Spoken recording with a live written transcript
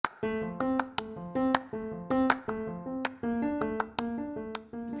Hey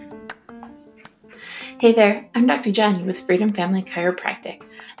there, I'm Dr. Jen with Freedom Family Chiropractic,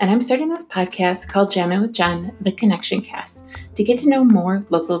 and I'm starting this podcast called Jammin' with Jen, the Connection Cast, to get to know more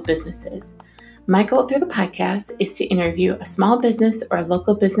local businesses. My goal through the podcast is to interview a small business or a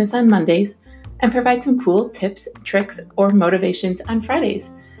local business on Mondays and provide some cool tips, tricks, or motivations on Fridays.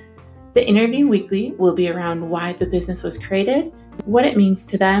 The interview weekly will be around why the business was created, what it means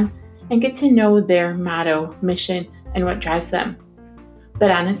to them, and get to know their motto, mission, and what drives them. But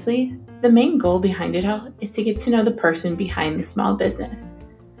honestly, the main goal behind it all is to get to know the person behind the small business.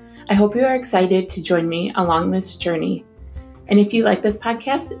 I hope you are excited to join me along this journey. And if you like this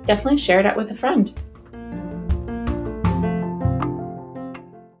podcast, definitely share it out with a friend.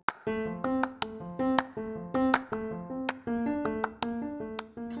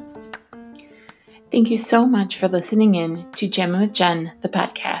 Thank you so much for listening in to Jammin' with Jen, the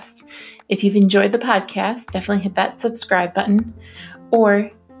podcast. If you've enjoyed the podcast, definitely hit that subscribe button or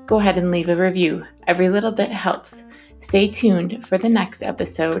go ahead and leave a review. Every little bit helps. Stay tuned for the next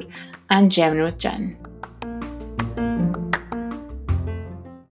episode on Jammin' with Jen.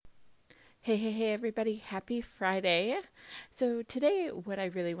 Hey, everybody. Happy Friday. So today, what I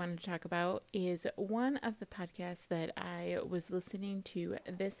really wanted to talk about is one of the podcasts that I was listening to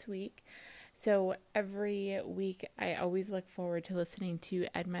this week. So every week, I always look forward to listening to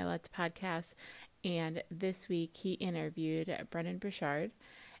Ed Mylett's podcast. And this week, he interviewed Brendon Burchard.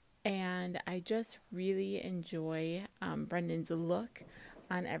 And I just really enjoy Brendan's look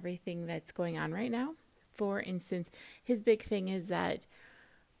on everything that's going on right now. For instance, his big thing is that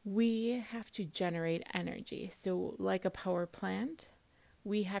we have to generate energy. So like a power plant,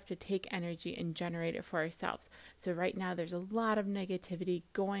 we have to take energy and generate it for ourselves. So right now there's a lot of negativity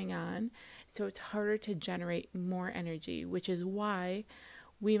going on. So it's harder to generate more energy, which is why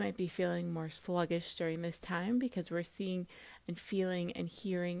we might be feeling more sluggish during this time, because we're seeing and feeling and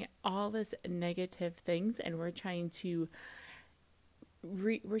hearing all this negative things, and we're trying to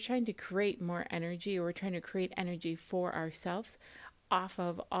create more energy, or we're trying to create energy for ourselves off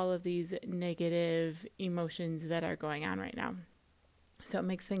of all of these negative emotions that are going on right now. So it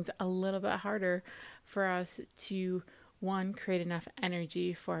makes things a little bit harder for us to, one, create enough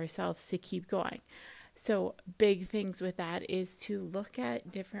energy for ourselves to keep going. So big things with that is to look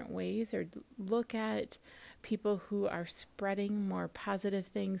at different ways, or look at people who are spreading more positive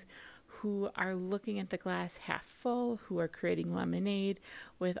things, who are looking at the glass half full, who are creating lemonade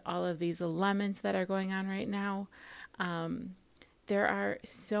with all of these lemons that are going on right now. There are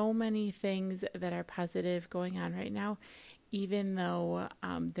so many things that are positive going on right now, even though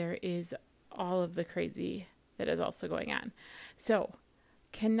there is all of the crazy that is also going on. So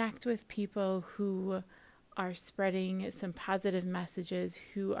connect with people who are spreading some positive messages,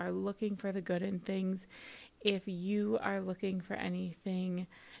 who are looking for the good in things. If you are looking for anything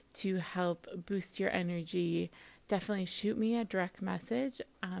to help boost your energy, definitely shoot me a direct message.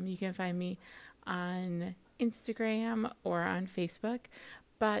 You can find me on Instagram or on Facebook,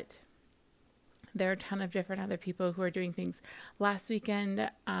 but there are a ton of different other people who are doing things. Last weekend,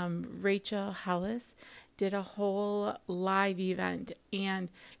 Rachel Hollis did a whole live event, and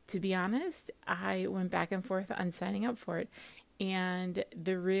to be honest, I went back and forth on signing up for it. And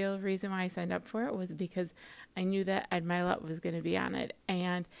the real reason why I signed up for it was because I knew that Ed Mylett was going to be on it,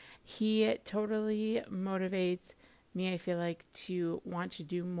 and he totally motivates me, I feel like, to want to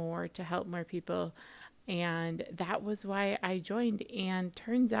do more, to help more people. And that was why I joined. And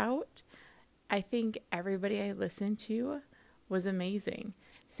turns out, I think everybody I listened to was amazing.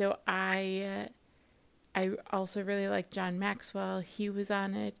 So I also really like John Maxwell. He was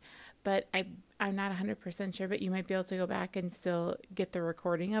on it, but I'm not 100% sure, but you might be able to go back and still get the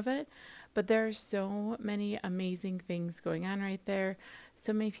recording of it. But there are so many amazing things going on right there.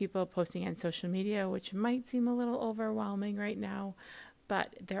 So many people posting on social media, which might seem a little overwhelming right now,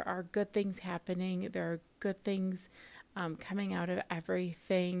 but there are good things happening. There are good things coming out of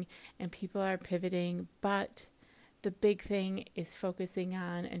everything, and people are pivoting. But the big thing is focusing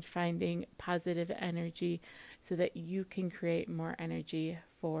on and finding positive energy so that you can create more energy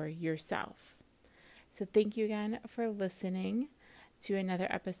for yourself. So thank you again for listening to another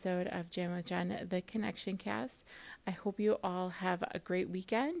episode of Jammin' with Jen, the Connection Cast. I hope you all have a great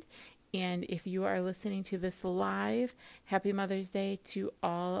weekend. And if you are listening to this live, happy Mother's Day to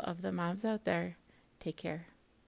all of the moms out there. Take care.